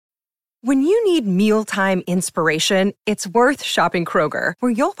When you need mealtime inspiration, it's worth shopping Kroger,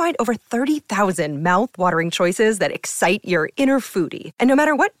 where you'll find over 30,000 mouth-watering choices that excite your inner foodie. And no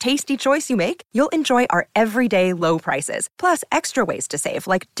matter what tasty choice you make, you'll enjoy our everyday low prices, plus extra ways to save,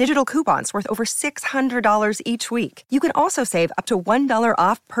 like digital coupons worth over $600 each week. You can also save up to $1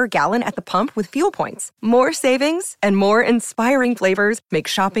 off per gallon at the pump with fuel points. More savings and more inspiring flavors make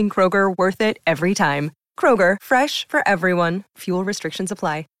shopping Kroger worth it every time. Kroger, fresh for everyone. Fuel restrictions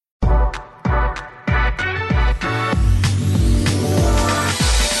apply.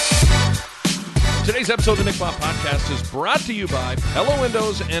 Today's episode of the Nick Bahe Podcast is brought to you by Pella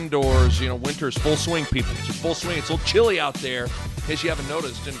Windows and Doors. You know, winter's full swing, people. It's in full swing. It's a little chilly out there, in case you haven't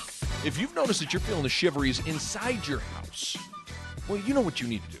noticed. And if you've noticed that you're feeling the shiveries inside your house, well, you know what you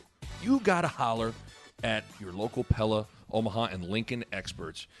need to do. You got to holler at your local Pella, Omaha, and Lincoln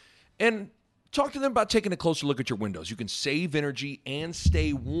experts and talk to them about taking a closer look at your windows. You can save energy and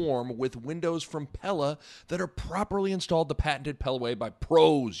stay warm with windows from Pella that are properly installed the patented Pella way by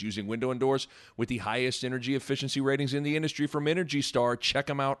pros using window and doors with the highest energy efficiency ratings in the industry from Energy Star. Check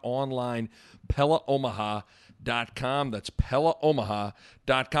them out online, PellaOmaha.com. That's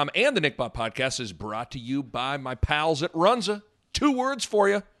PellaOmaha.com. And the Nick Bahe Podcast is brought to you by my pals at Runza. 2 words for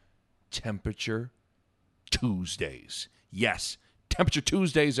you: Temperature Tuesdays. Yes, Temperature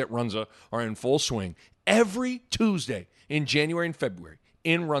Tuesdays at Runza are in full swing every Tuesday in January and February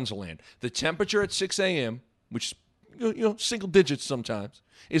in Runzaland. The temperature at 6 a.m., which is single digits sometimes,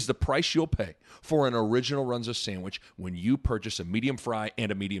 is the price you'll pay for an original Runza sandwich when you purchase a medium fry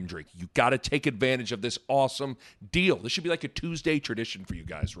and a medium drink. You got to take advantage of this awesome deal. This should be like a Tuesday tradition for you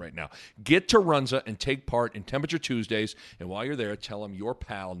guys right now. Get to Runza and take part in Temperature Tuesdays, and while you're there, tell them your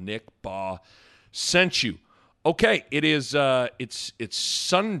pal Nick Bahe sent you. Okay, it is. It's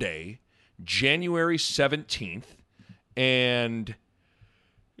Sunday, January 17th, and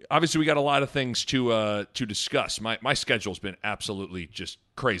obviously we got a lot of things to discuss. My schedule's been absolutely just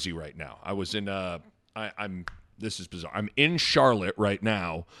crazy right now. I was in. This is bizarre. I'm in Charlotte right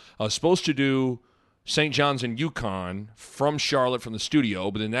now. I was supposed to do St. John's and UConn from Charlotte from the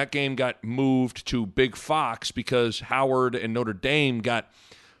studio, but then that game got moved to Big Fox because Howard and Notre Dame got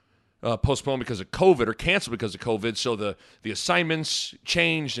postponed because of COVID or canceled because of COVID, so the assignments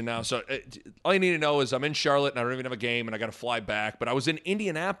changed, and now all you need to know is I'm in Charlotte and I don't even have a game and I got to fly back. But I was in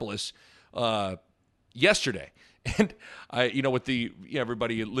Indianapolis yesterday, and with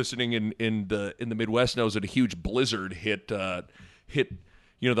everybody listening in the Midwest knows that a huge blizzard hit the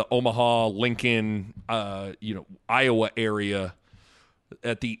Omaha, Lincoln, Iowa area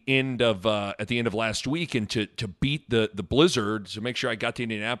at the end of last week, and to beat the blizzard, to make sure I got to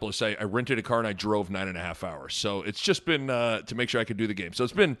Indianapolis, I rented a car and I drove 9.5 hours. So it's just been to make sure I could do the game. So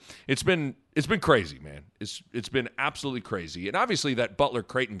it's been crazy, man. It's been absolutely crazy. And obviously that Butler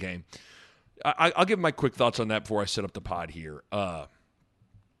Creighton game, I'll give my quick thoughts on that before I set up the pod here. Obviously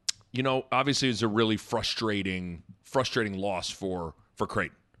it's a really frustrating loss for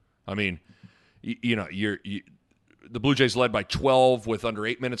Creighton. I mean, the Blue Jays led by 12 with under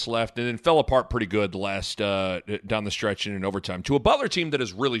 8 minutes left, and then fell apart pretty good the last down the stretch and in overtime to a Butler team that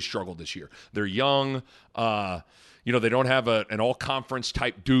has really struggled this year. They're young. They don't have an all-conference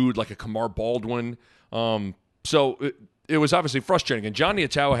type dude like a Kamar Baldwin. So it was obviously frustrating. And John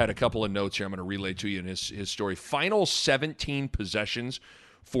Niatawa had a couple of notes here I'm going to relay to you in his story. Final 17 possessions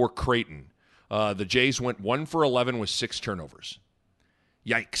for Creighton. The Jays went 1 for 11 with 6 turnovers.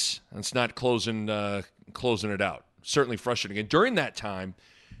 Yikes. That's not closing it out. Certainly frustrating. And during that time,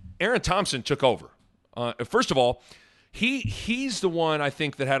 Aaron Thompson took over. First of all, he's the one I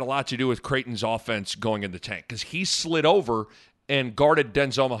think that had a lot to do with Creighton's offense going in the tank, because he slid over and guarded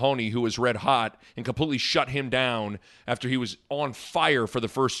Denzel Mahoney, who was red hot, and completely shut him down after he was on fire for the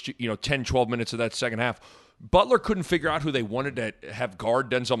first 10, 12 minutes of that second half. Butler couldn't figure out who they wanted to have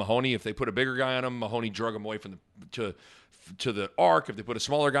guard Denzel Mahoney. If they put a bigger guy on him, Mahoney drug him away from to the arc. If they put a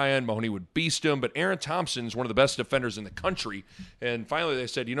smaller guy in, Mahoney would beast him. But Aaron Thompson's one of the best defenders in the country. And finally they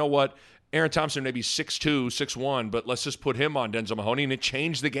said, you know what? Aaron Thompson may be 6'2", 6'1", but let's just put him on Denzel Mahoney. And it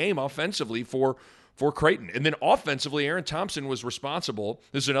changed the game offensively for Creighton. And then offensively, Aaron Thompson was responsible.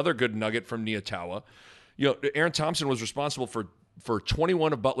 This is another good nugget from Niatawa. Aaron Thompson was responsible for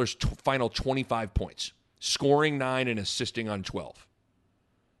 21 of Butler's final 25 points, scoring 9 and assisting on 12.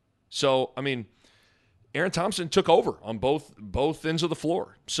 So, I mean, Aaron Thompson took over on both ends of the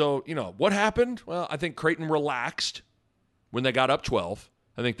floor. So, what happened? Well, I think Creighton relaxed when they got up 12.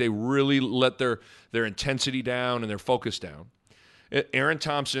 I think they really let their intensity down and their focus down. Aaron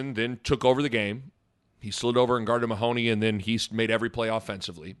Thompson then took over the game. He slid over and guarded Mahoney, and then he made every play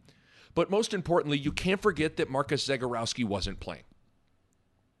offensively. But most importantly, you can't forget that Marcus Zagorowski wasn't playing.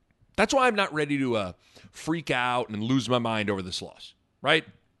 That's why I'm not ready to freak out and lose my mind over this loss, right?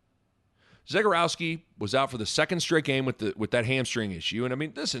 Zegarowski was out for the second straight game with that hamstring issue. And I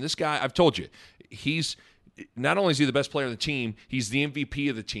mean, listen, this guy, I've told you, he's not only is he the best player on the team, he's the MVP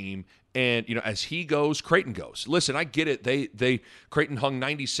of the team. And, as he goes, Creighton goes. Listen, I get it. Creighton hung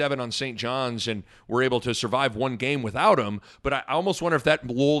 97 on St. John's and were able to survive one game without him. But I almost wonder if that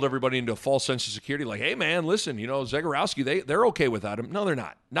lulled everybody into a false sense of security. Like, hey, man, listen, Zegarowski, they're okay without him. No, they're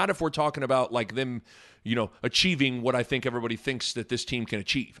not. Not if we're talking about, like, them, achieving what I think everybody thinks that this team can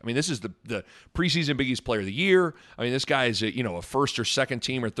achieve. I mean, this is the preseason Big East Player of the Year. I mean, this guy is a first or second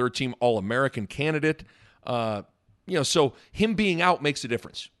team or third team All-American candidate. So him being out makes a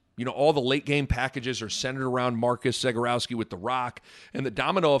difference. All the late game packages are centered around Marcus Zegarowski with the rock, and the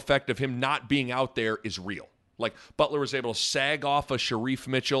domino effect of him not being out there is real. Like, Butler was able to sag off a Sharif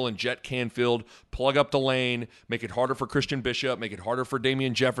Mitchell and Jet Canfield, plug up the lane, make it harder for Christian Bishop, make it harder for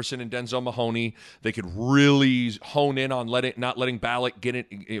Damian Jefferson and Denzel Mahoney. They could really hone in on not letting Balak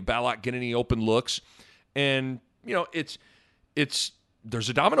get any open looks. And, there's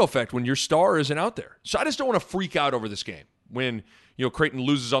a domino effect when your star isn't out there. So I just don't want to freak out over this game when Creighton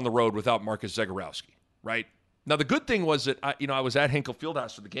loses on the road without Marcus Zegarowski, right? Now, the good thing was that, I was at Hinkle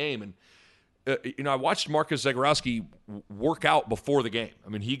Fieldhouse for the game, and, I watched Marcus Zegarowski work out before the game. I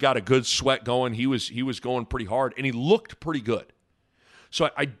mean, he got a good sweat going. He was going pretty hard, and he looked pretty good.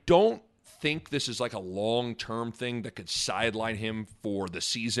 So I don't think this is like a long-term thing that could sideline him for the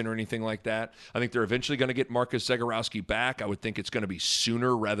season or anything like that. I think they're eventually going to get Marcus Zegarowski back. I would think it's going to be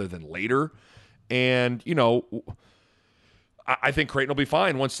sooner rather than later. And, I think Creighton will be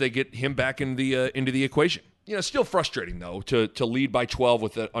fine once they get him back into the equation. Still frustrating, though, to lead by 12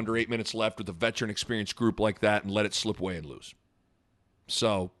 with under 8 minutes left with a veteran experienced group like that and let it slip away and lose.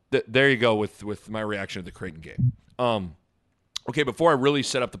 So there you go with my reaction to the Creighton game. Okay, before I really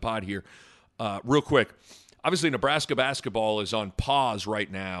set up the pod here, real quick, obviously Nebraska basketball is on pause right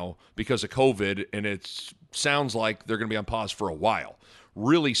now because of COVID, and it sounds like they're going to be on pause for a while.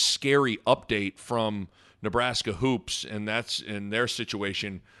 Really scary update from Nebraska hoops, and that's in their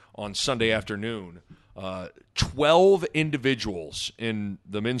situation on Sunday afternoon. 12 individuals in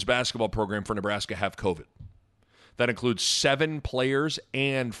the men's basketball program for Nebraska have COVID. That includes 7 players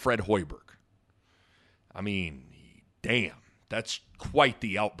and Fred Hoiberg. I mean, damn, that's quite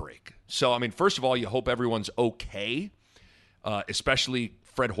the outbreak. So, I mean, first of all, you hope everyone's okay, especially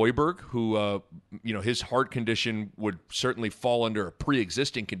Fred Hoiberg, who, his heart condition would certainly fall under a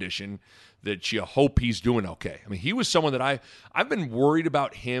pre-existing condition that you hope he's doing okay. I mean, he was someone that I've been worried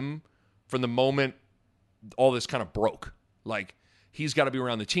about him from the moment all this kind of broke. Like, he's got to be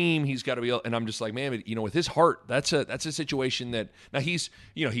around the team. He's got to be, and I'm just like, man, with his heart, that's a situation that now he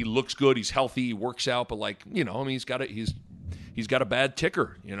looks good. He's healthy. He works out, but he's got a bad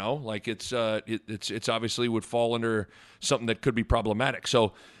ticker, like it's obviously would fall under something that could be problematic.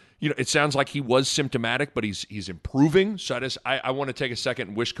 So, it sounds like he was symptomatic, but he's improving. So I want to take a second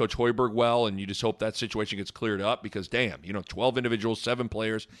and wish Coach Hoiberg well, and you just hope that situation gets cleared up because, damn, 12 individuals, 7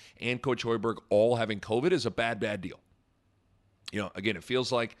 players, and Coach Hoiberg all having COVID is a bad deal. Again, it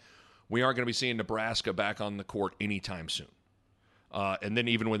feels like we aren't going to be seeing Nebraska back on the court anytime soon. And then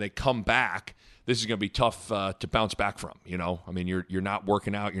even when they come back, this is going to be tough to bounce back from. I mean, you're not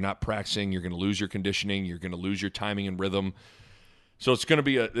working out, you're not practicing, you're going to lose your conditioning, you're going to lose your timing and rhythm. So this is going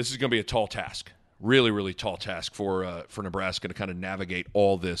to be a tall task, really, really tall task for Nebraska to kind of navigate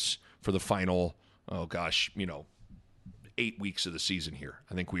all this for the final, 8 weeks of the season here.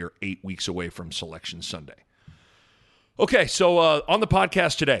 I think we are 8 weeks away from Selection Sunday. Okay, so on the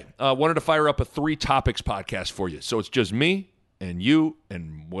podcast today, wanted to fire up a 3 topics podcast for you. So it's just me and you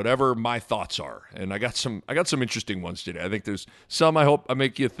and whatever my thoughts are. And I got some interesting ones today. I think there's some I hope I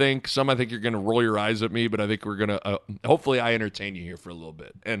make you think, some I think you're going to roll your eyes at me, but I think we're going to hopefully I entertain you here for a little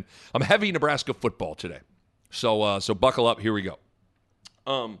bit. And I'm heavy Nebraska football today. So buckle up, here we go.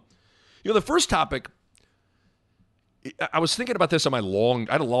 The first topic, I was thinking about this on I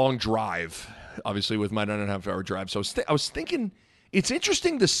had a long drive, obviously with my 9.5-hour drive. So I was thinking it's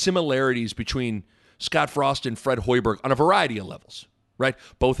interesting the similarities between Scott Frost and Fred Hoiberg on a variety of levels, right?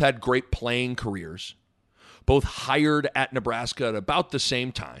 Both had great playing careers. Both hired at Nebraska at about the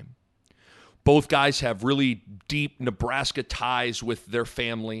same time. Both guys have really deep Nebraska ties with their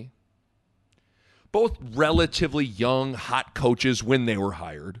family. Both relatively young, hot coaches when they were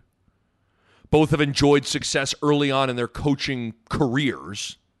hired. Both have enjoyed success early on in their coaching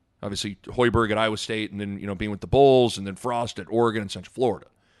careers. Obviously, Hoiberg at Iowa State and then, being with the Bulls and then Frost at Oregon and Central Florida.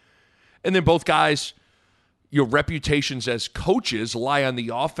 And then both guys, reputations as coaches lie on the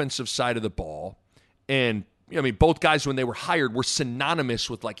offensive side of the ball. And, I mean, both guys when they were hired were synonymous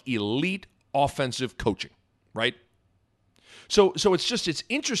with like elite offensive coaching, right? So it's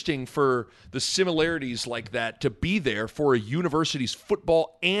interesting for the similarities like that to be there for a university's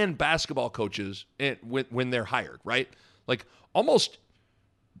football and basketball coaches when they're hired, right? Like almost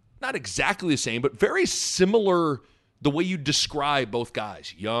not exactly the same, but very similar the way you describe both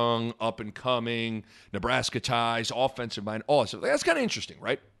guys. Young, up and coming, Nebraska ties, offensive mind, all that stuff. That's kind of interesting,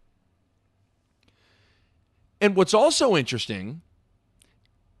 right? And what's also interesting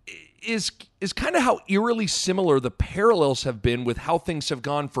is kind of how eerily similar the parallels have been with how things have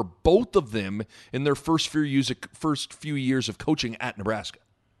gone for both of them in their first few years of coaching at Nebraska.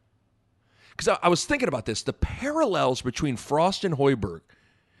 Because I was thinking about this, the parallels between Frost and Hoiberg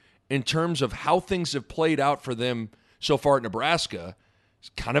in terms of how things have played out for them so far at Nebraska,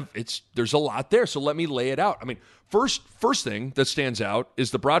 there's a lot there. So let me lay it out. I mean, first thing that stands out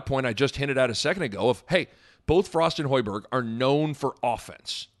is the broad point I just hinted at a second ago of, hey, both Frost and Hoiberg are known for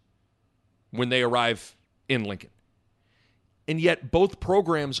offense when they arrive in Lincoln. And yet both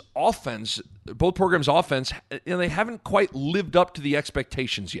programs' offense, they haven't quite lived up to the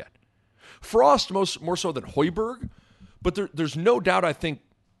expectations yet. Frost more so than Hoiberg, but there's no doubt I think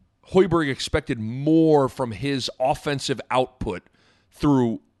Hoiberg expected more from his offensive output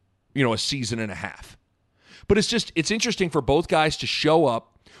through, a season and a half. But it's interesting for both guys to show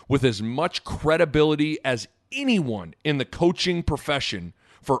up with as much credibility as anyone in the coaching profession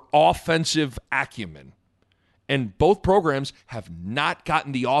for offensive acumen. And both programs have not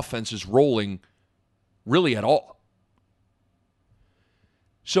gotten the offenses rolling really at all.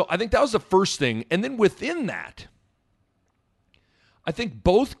 So I think that was the first thing. And then within that, I think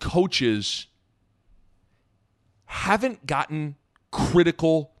both coaches haven't gotten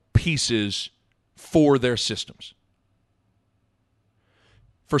critical pieces for their systems.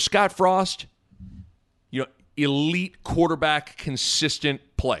 For Scott Frost, elite quarterback, consistent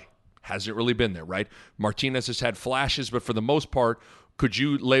play. Hasn't really been there, right? Martinez has had flashes, but for the most part, could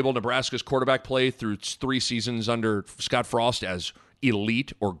you label Nebraska's quarterback play through 3 seasons under Scott Frost as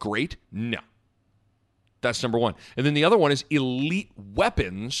elite or great? No. That's number one. And then the other one is elite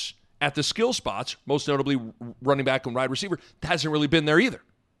weapons at the skill spots, most notably running back and wide receiver. That hasn't really been there either.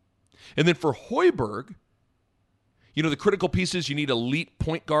 And then for Hoiberg, the critical pieces, you need elite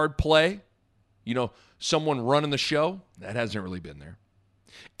point guard play, someone running the show. That hasn't really been there.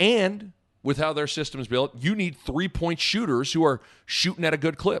 And with how their system's built, you need 3-point shooters who are shooting at a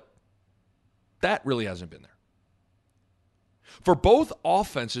good clip. That really hasn't been there. For both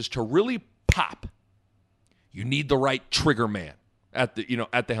offenses to really pop, you need the right trigger man at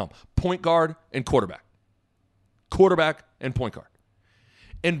the helm. Point guard and quarterback. Quarterback and point guard.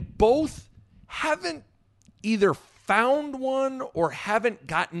 And both haven't either found one or haven't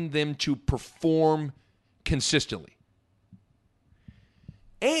gotten them to perform consistently.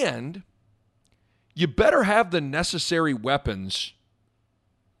 And you better have the necessary weapons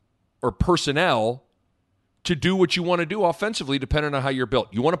or personnel to do what you want to do offensively, depending on how you're built.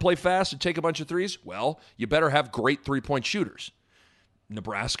 You want to play fast and take a bunch of threes? Well, you better have great 3-point shooters.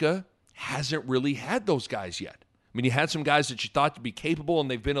 Nebraska hasn't really had those guys yet. I mean, you had some guys that you thought to be capable, and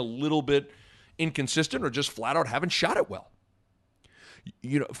they've been a little bit inconsistent or just flat out haven't shot it well.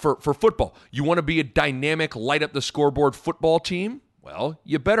 For football, you want to be a dynamic, light up the scoreboard football team? Well,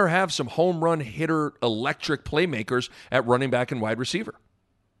 you better have some home run hitter, electric playmakers at running back and wide receiver.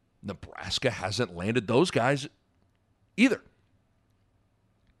 Nebraska hasn't landed those guys either.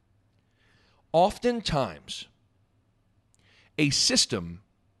 Oftentimes, a system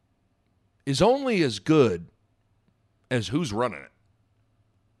is only as good as who's running it.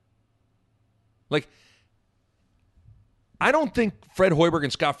 Like, I don't think Fred Hoiberg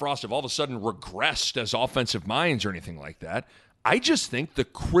and Scott Frost have all of a sudden regressed as offensive minds or anything like that. I just think the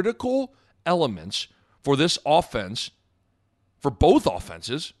critical elements for this offense, for both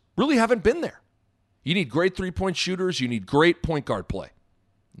offenses, really haven't been there. You need great 3-point shooters. You need great point guard play.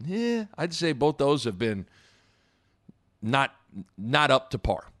 Yeah, I'd say both those have been not up to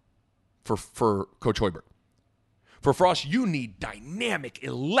par for Coach Hoiberg. For Frost, you need dynamic,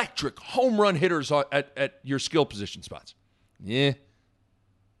 electric, home run hitters at your skill position spots. Yeah,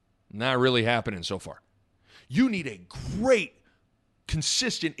 not really happening so far. You need a great,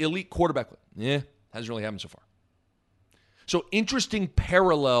 consistent, elite quarterback. Yeah, hasn't really happened so far. So interesting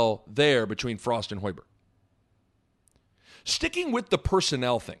parallel there between Frost and Hoiberg. Sticking with the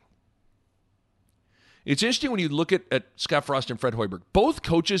personnel thing. It's interesting when you look at Scott Frost and Fred Hoiberg. Both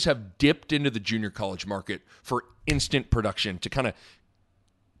coaches have dipped into the junior college market for instant production to kind of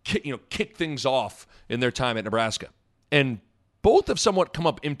kick things off in their time at Nebraska. And both have somewhat come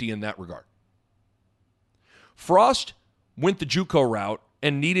up empty in that regard. Frost went the JUCO route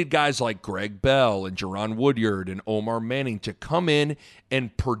and needed guys like Greg Bell and Jerron Woodyard and Omar Manning to come in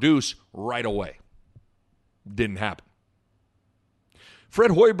and produce right away. Didn't happen.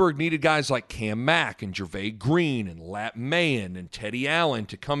 Fred Hoiberg needed guys like Cam Mack and Gervais Green and Lat Mayen and Teddy Allen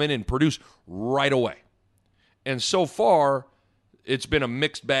to come in and produce right away. And so far, it's been a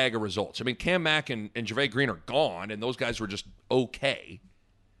mixed bag of results. I mean, Cam Mack and Gervais Green are gone, and those guys were just okay.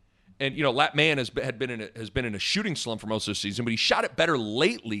 And, Lat Mayen has been in a shooting slump for most of the season, but he shot it better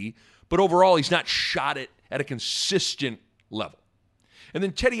lately. But overall, he's not shot it at a consistent level. And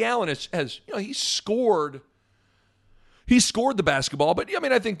then Teddy Allen has he scored the basketball, but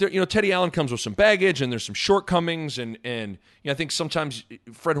I think Teddy Allen comes with some baggage and there's some shortcomings, and I think sometimes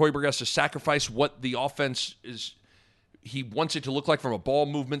Fred Hoiberg has to sacrifice what the offense is. He wants it to look like from a ball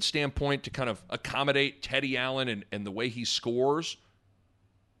movement standpoint to kind of accommodate Teddy Allen and the way he scores.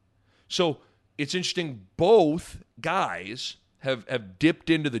 So it's interesting, both guys have dipped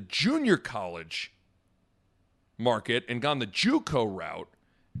into the junior college market and gone the JUCO route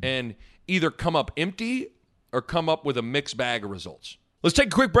and either come up empty or come up with a mixed bag of results. Let's take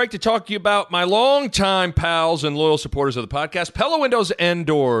a quick break to talk to you about my longtime pals and loyal supporters of the podcast, Pella Windows and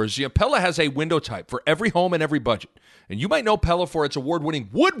Doors. Pella has a window type for every home and every budget. And you might know Pella for its award-winning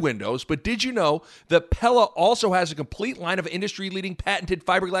wood windows, but did you know that Pella also has a complete line of industry-leading patented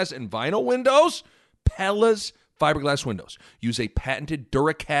fiberglass and vinyl windows? Pella's fiberglass windows use a patented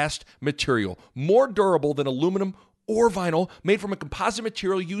Duracast material, more durable than aluminum or vinyl, made from a composite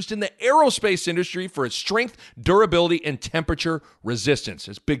material used in the aerospace industry for its strength, durability, and temperature resistance.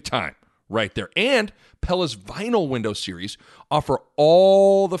 It's big time right there. And Pella's vinyl window series offer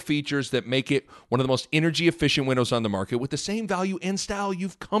all the features that make it one of the most energy-efficient windows on the market, with the same value and style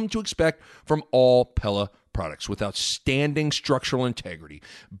you've come to expect from all Pella products, with outstanding structural integrity,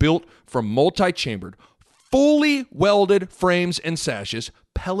 built from multi-chambered, fully welded frames and sashes.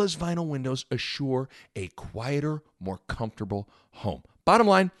 Pella's vinyl windows assure a quieter, more comfortable home. Bottom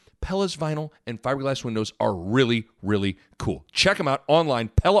line, Pella's vinyl and fiberglass windows are really, really cool. Check them out online,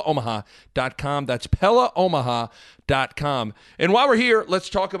 PellaOmaha.com. That's PellaOmaha.com. And while we're here, let's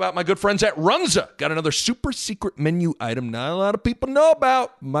talk about my good friends at Runza. Got another super secret menu item not a lot of people know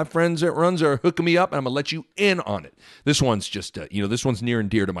about. My friends at Runza are hooking me up, and I'm going to let you in on it. This one's just, this one's near and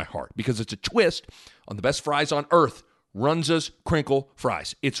dear to my heart because it's a twist on the best fries on earth, Runza's Crinkle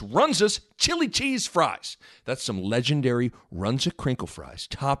Fries. It's Runza's chili cheese fries. That's some legendary Runza Crinkle Fries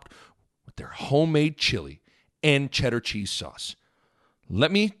topped with their homemade chili and cheddar cheese sauce.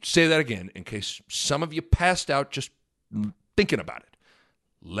 Let me say that again in case some of you passed out just thinking about it.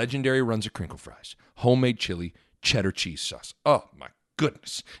 Legendary Runza Crinkle Fries, homemade chili, cheddar cheese sauce. Oh my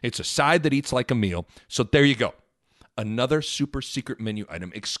goodness. It's a side that eats like a meal. So there you go. Another super secret menu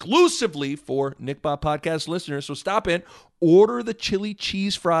item exclusively for Nick Bob Podcast listeners. So stop in, order the chili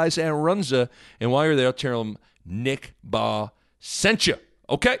cheese fries at Runza, and while you're there, tell them Nick Bob sent you.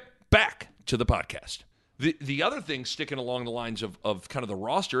 Okay, back to the podcast. The other thing sticking along the lines of kind of the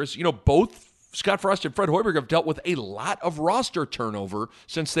roster is, both Scott Frost and Fred Hoiberg have dealt with a lot of roster turnover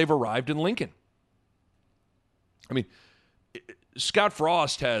since they've arrived in Lincoln. I mean, Scott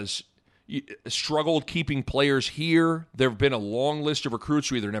Frost has struggled keeping players here. There have been a long list of recruits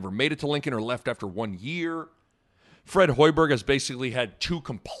who either never made it to Lincoln or left after 1 year. Fred Hoiberg has basically had two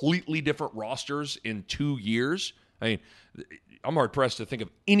completely different rosters in 2 years. I mean, I'm hard-pressed to think of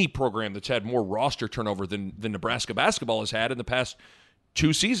any program that's had more roster turnover than Nebraska basketball has had in the past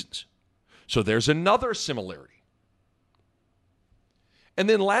 2 seasons. So there's another similarity. And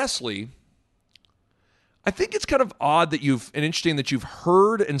then lastly, I think it's kind of odd and interesting that you've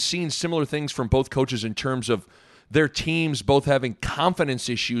heard and seen similar things from both coaches in terms of their teams both having confidence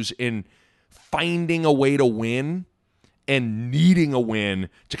issues in finding a way to win and needing a win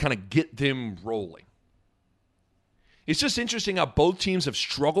to kind of get them rolling. It's just interesting how both teams have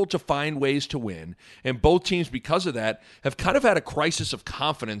struggled to find ways to win, and both teams, because of that, have kind of had a crisis of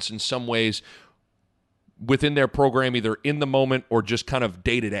confidence in some ways within their program, either in the moment or just kind of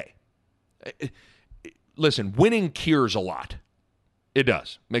day to day. Listen, winning cures a lot. It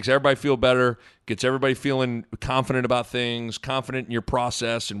does. Makes everybody feel better, gets everybody feeling confident about things, confident in your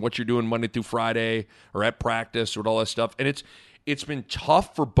process and what you're doing Monday through Friday or at practice or all that stuff. And it's been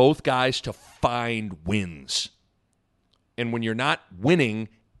tough for both guys to find wins. And when you're not winning,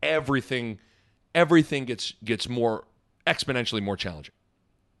 everything gets more exponentially more challenging.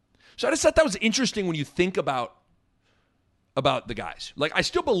 So I just thought that was interesting when you think about the guys. Like, I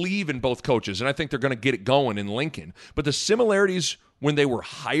still believe in both coaches, and I think they're going to get it going in Lincoln. But the similarities when they were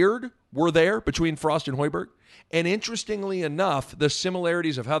hired were there between Frost and Hoiberg. And interestingly enough, the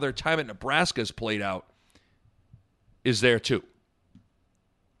similarities of how their time at Nebraska has played out is there too.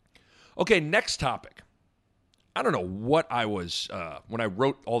 Okay, next topic. I don't know what I was, when I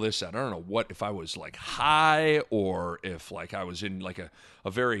wrote all this out, I don't know if I was like high or if like I was in like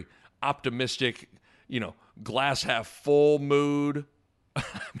a very optimistic, glass half full mood. I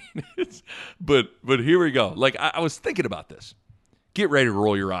mean, but here we go. Like I was thinking about this. Get ready to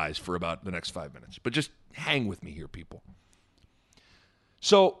roll your eyes for about the next 5 minutes, but just hang with me here, people.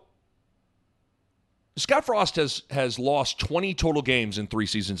 So Scott Frost has lost 20 total games in 3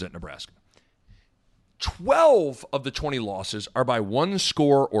 seasons at Nebraska. 12 of the 20 losses are by 1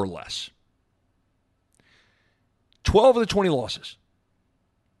 score or less. 12 of the 20 losses.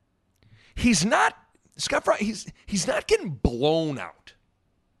 Scott Frost, he's not getting blown out.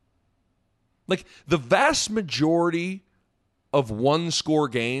 Like the vast majority of 1-score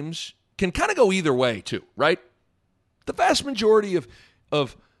games can kind of go either way too, right? The vast majority of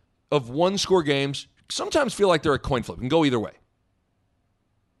 1-score games sometimes feel like they're a coin flip and go either way.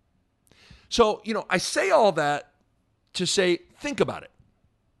 So, I say all that to say, think about it.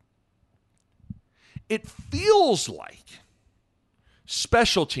 It feels like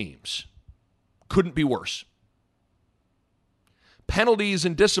special teams couldn't be worse. Penalties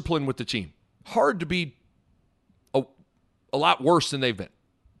and discipline with the team, hard to be a lot worse than they've been.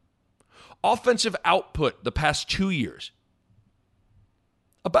 Offensive output the past 2 years,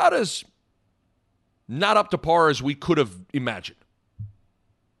 about as not up to par as we could have imagined.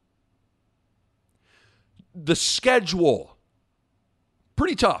 The schedule,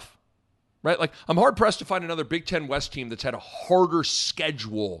 pretty tough, right? Like, I'm hard-pressed to find another Big Ten West team that's had a harder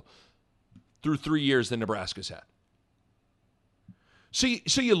schedule through 3 years than Nebraska's had. So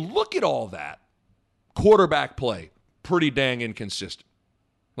you look at all that, quarterback play, pretty dang inconsistent.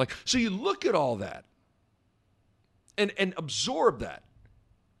 So you look at all that and absorb that.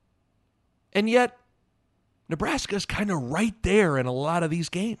 And yet, Nebraska's kind of right there in a lot of these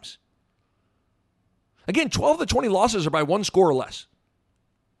games. Again, 12 of the 20 losses are by 1 score or less.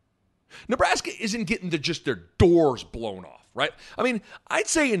 Nebraska isn't getting just their doors blown off, right? I mean, I'd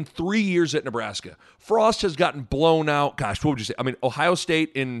say in 3 years at Nebraska, Frost has gotten blown out. Gosh, what would you say? I mean, Ohio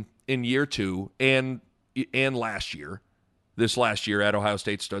State in year 2 and last year, this last year at Ohio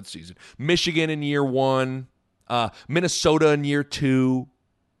State stud season. Michigan in year 1, Minnesota in year 2.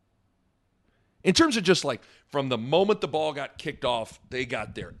 In terms of just like from the moment the ball got kicked off, they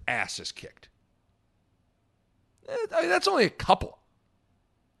got their asses kicked. I mean, that's only a couple.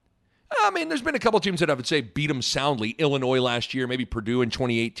 I mean, there's been a couple teams that I would say beat them soundly. Illinois last year, maybe Purdue in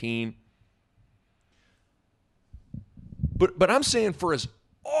 2018. But I'm saying for as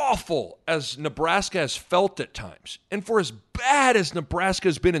awful as Nebraska has felt at times, and for as bad as Nebraska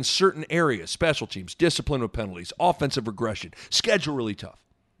has been in certain areas, special teams, discipline with penalties, offensive regression, schedule really tough,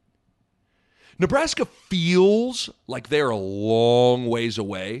 Nebraska feels like they're a long ways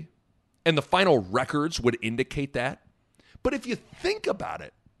away, and the final records would indicate that. But if you think about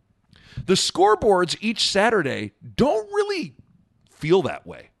it, the scoreboards each Saturday don't really feel that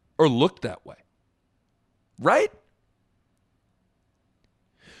way or look that way, right?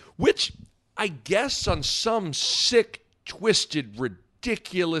 Which I guess on some sick, twisted,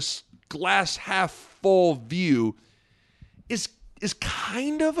 ridiculous, glass half full view is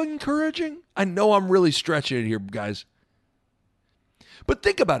kind of encouraging. I know I'm really stretching it here, guys. But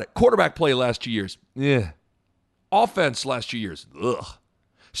think about it. Quarterback play last 2 years. Yeah. Offense last 2 years. Ugh.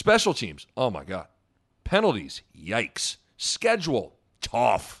 Special teams. Oh, my God. Penalties. Yikes. Schedule.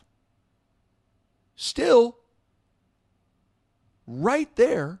 Tough. Still, right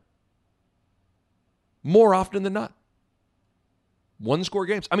there, more often than not. 1-score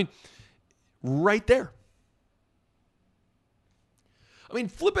games. I mean, right there. I mean,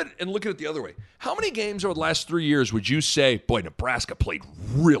 flip it and look at it the other way. How many games over the last 3 years would you say, boy, Nebraska played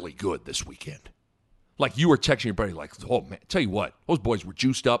really good this weekend? Like you were texting your buddy like, oh, man, tell you what, those boys were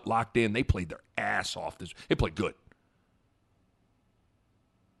juiced up, locked in. They played their ass off. They played good.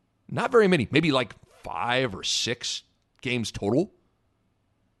 Not very many. Maybe like 5 or 6 games total.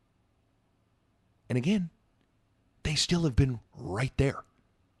 And again, they still have been right there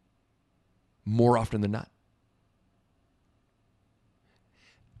more often than not.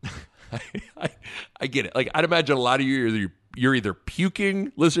 I get it. Like, I'd imagine a lot of you, you're either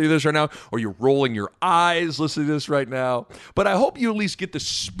puking listening to this right now, or you're rolling your eyes listening to this right now. But I hope you at least get the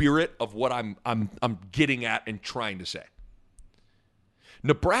spirit of what I'm getting at and trying to say.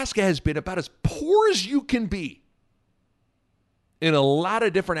 Nebraska has been about as poor as you can be in a lot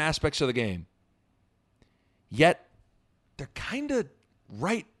of different aspects of the game. Yet, they're kind of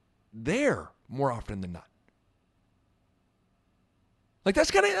right there more often than not. Like, I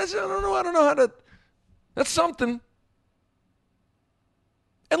don't know how to, that's something.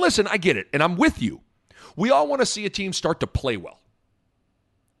 And listen, I get it, and I'm with you. We all want to see a team start to play well.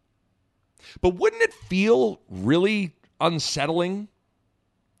 But wouldn't it feel really unsettling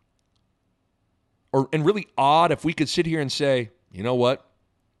and really odd if we could sit here and say, you know what?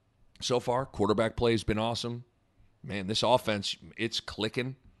 So far, quarterback play has been awesome. Man, this offense, it's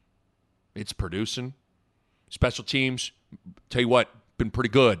clicking. It's producing. Special teams, tell you what, been pretty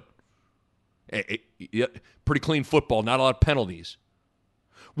good. Pretty clean football, not a lot of penalties.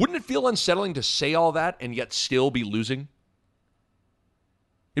 Wouldn't it feel unsettling to say all that and yet still be losing?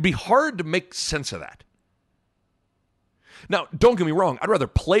 It'd be hard to make sense of that. Now, don't get me wrong. I'd rather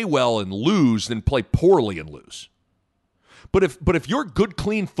play well and lose than play poorly and lose. But if your good,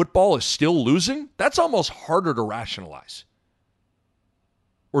 clean football is still losing, that's almost harder to rationalize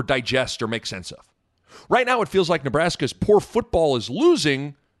or digest or make sense of. Right now, it feels like Nebraska's poor football is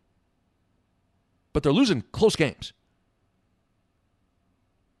losing, but they're losing close games.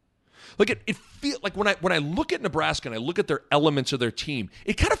 Like it feels like when I look at Nebraska and I look at their elements of their team,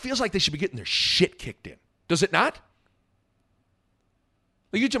 it kind of feels like they should be getting their shit kicked in. Does it not?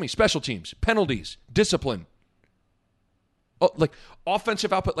 Like you tell me, special teams, penalties, discipline, like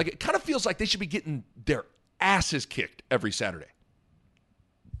offensive output. Like it kind of feels like they should be getting their asses kicked every Saturday,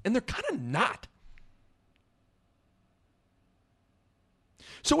 and they're kind of not.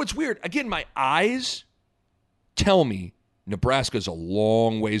 So it's weird. Again, my eyes tell me Nebraska's a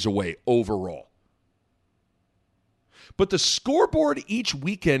long ways away overall. But the scoreboard each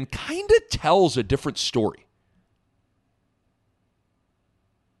weekend kind of tells a different story.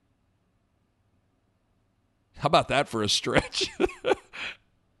 How about that for a stretch?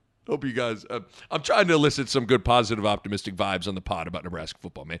 Hope you guys, I'm trying to elicit some good, positive, optimistic vibes on the pod about Nebraska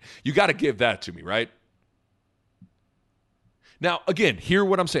football, man. You got to give that to me, right? Now, again, hear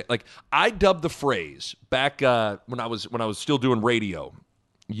what I'm saying. Like, I dubbed the phrase back when I was still doing radio,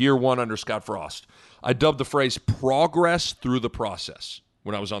 year one under Scott Frost. I dubbed the phrase progress through the process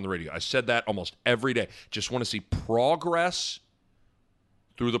when I was on the radio. I said that almost every day. Just want to see progress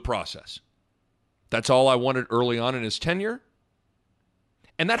through the process. That's all I wanted early on in his tenure,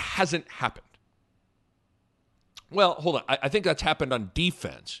 and that hasn't happened. Well, hold on. I think that's happened on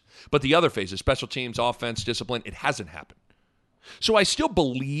defense, but the other phases, special teams, offense, discipline, it hasn't happened. So I still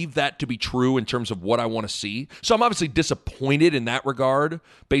believe that to be true in terms of what I want to see. So I'm obviously disappointed in that regard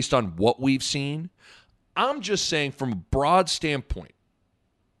based on what we've seen. I'm just saying from a broad standpoint,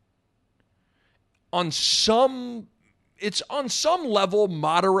 it's on some level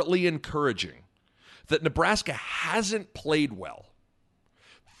moderately encouraging that Nebraska hasn't played well.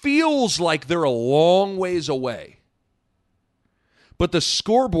 Feels like they're a long ways away. But the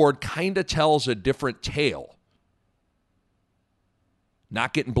scoreboard kind of tells a different tale.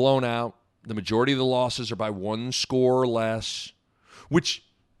 Not getting blown out. The majority of the losses are by one score or less, which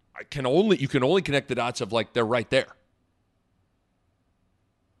you can only connect the dots of like they're right there.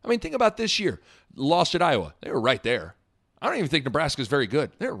 I mean, think about this year. Lost at Iowa. They were right there. I don't even think Nebraska's very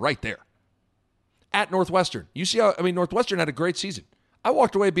good. They're right there. At Northwestern. You see how, Northwestern had a great season. I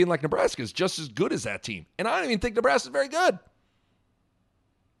walked away being like Nebraska's just as good as that team. And I don't even think Nebraska's very good.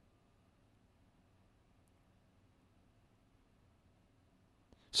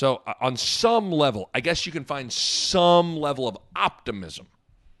 So on some level, I guess you can find some level of optimism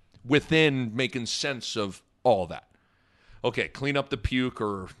within making sense of all that. Okay, clean up the puke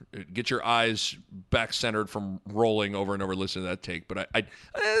or get your eyes back centered from rolling over and over listening to that take. But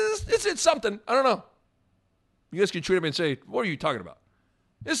it's something. I don't know. You guys can tweet me and say, what are you talking about?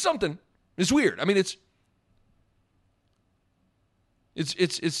 It's something. It's weird. I mean, it's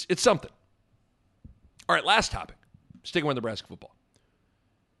something. All right, last topic. Sticking with Nebraska football.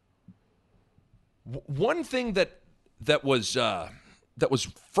 One thing that was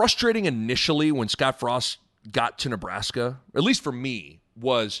frustrating initially when Scott Frost got to Nebraska, at least for me,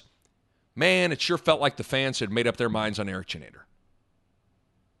 was, man, it sure felt like the fans had made up their minds on Erik Chinander.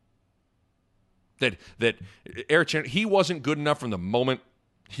 That Erik Chinander, he wasn't good enough from the moment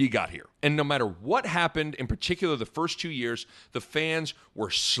he got here. And no matter what happened, in particular the first 2 years, the fans were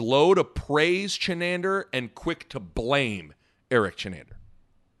slow to praise Chinander and quick to blame Erik Chinander.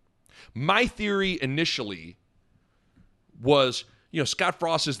 My theory initially was, Scott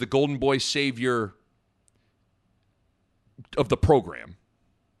Frost is the golden boy savior of the program.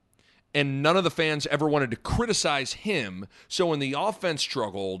 And none of the fans ever wanted to criticize him. So when the offense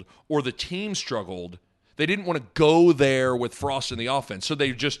struggled or the team struggled, they didn't want to go there with Frost in the offense. So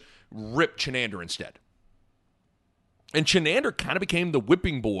they just ripped Chinander instead. And Chinander kind of became the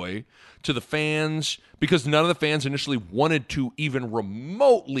whipping boy to the fans because none of the fans initially wanted to even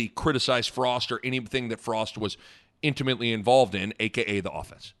remotely criticize Frost or anything that Frost was intimately involved in, a.k.a. the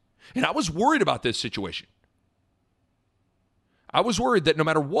offense. And I was worried about this situation. I was worried that no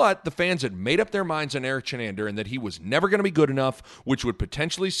matter what, the fans had made up their minds on Erik Chinander and that he was never going to be good enough, which would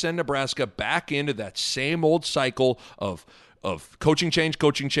potentially send Nebraska back into that same old cycle of coaching change,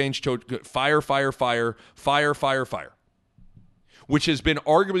 fire, which has been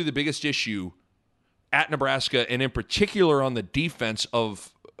arguably the biggest issue at Nebraska, and in particular on the defensive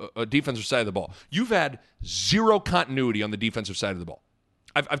side of the ball. You've had zero continuity on the defensive side of the ball.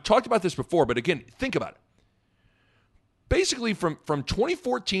 I've talked about this before, but again, think about it. Basically, from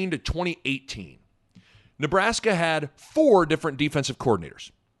 2014 to 2018, Nebraska had 4 different defensive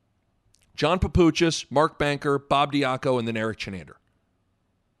coordinators. John Papuchis, Mark Banker, Bob Diaco, and then Erik Chinander.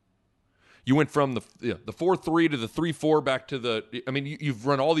 You went from the 4-3 to the 3-4 back to you've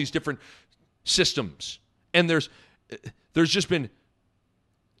run all these different systems. And there's just been,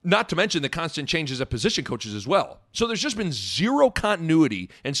 not to mention the constant changes of position coaches as well. So there's just been zero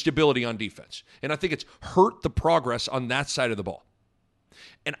continuity and stability on defense. And I think it's hurt the progress on that side of the ball.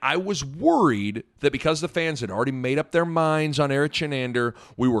 And I was worried that because the fans had already made up their minds on Erik Chinander,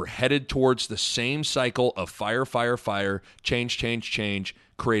 we were headed towards the same cycle of fire, change,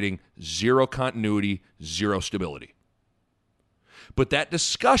 creating zero continuity, zero stability. But that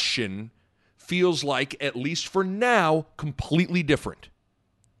discussion feels like, at least for now, completely different.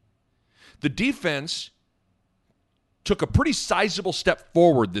 The defense took a pretty sizable step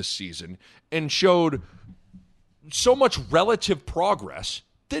forward this season and showed so much relative progress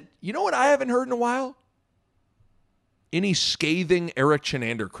that, you know what I haven't heard in a while? Any scathing Erik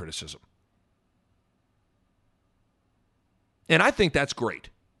Chinander criticism. And I think that's great.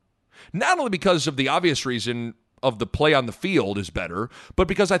 Not only because of the obvious reason of the play on the field is better, but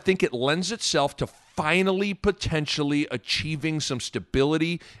because I think it lends itself to finally potentially achieving some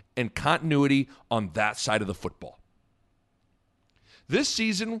stability and continuity on that side of the football. This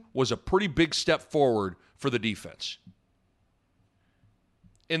season was a pretty big step forward for the defense.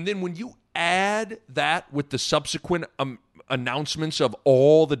 And then when you add that with the subsequent announcements of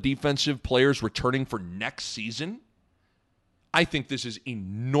all the defensive players returning for next season, I think this is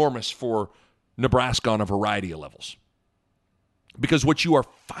enormous for Nebraska on a variety of levels. Because what you are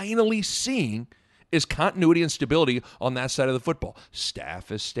finally seeing is continuity and stability on that side of the football. Staff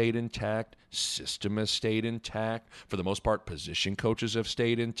has stayed intact. System has stayed intact. For the most part, position coaches have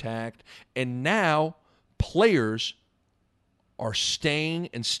stayed intact. And now players are staying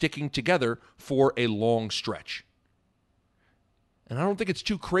and sticking together for a long stretch. And I don't think it's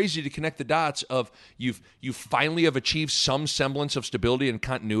too crazy to connect the dots of you finally have achieved some semblance of stability and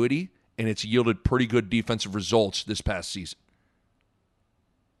continuity, and it's yielded pretty good defensive results this past season.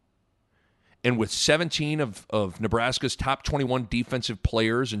 And with 17 of Nebraska's top 21 defensive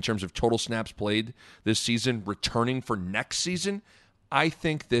players in terms of total snaps played this season returning for next season, I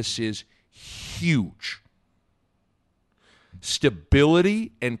think this is huge.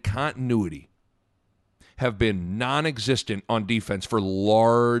 Stability and continuity have been non-existent on defense for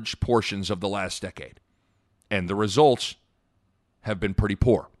large portions of the last decade. And the results have been pretty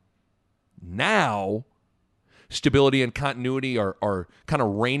poor. Now, stability and continuity are kind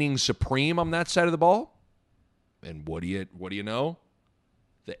of reigning supreme on that side of the ball. And what do you know?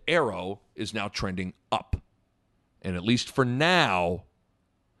 The arrow is now trending up. And at least for now,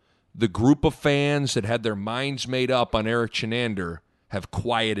 the group of fans that had their minds made up on Erik Chinander have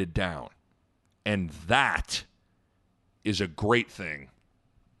quieted down. And that is a great thing,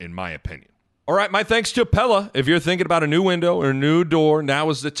 in my opinion. All right, my thanks to Pella. If you're thinking about a new window or a new door, now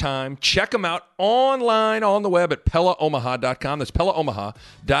is the time. Check them out online on the web at PellaOmaha.com. That's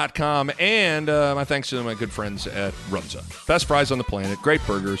PellaOmaha.com. And my thanks to my good friends at Runza. Best fries on the planet, great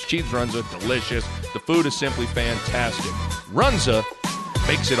burgers, cheese Runza, delicious. The food is simply fantastic. Runza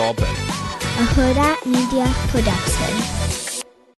makes it all better. A Huda Media Production.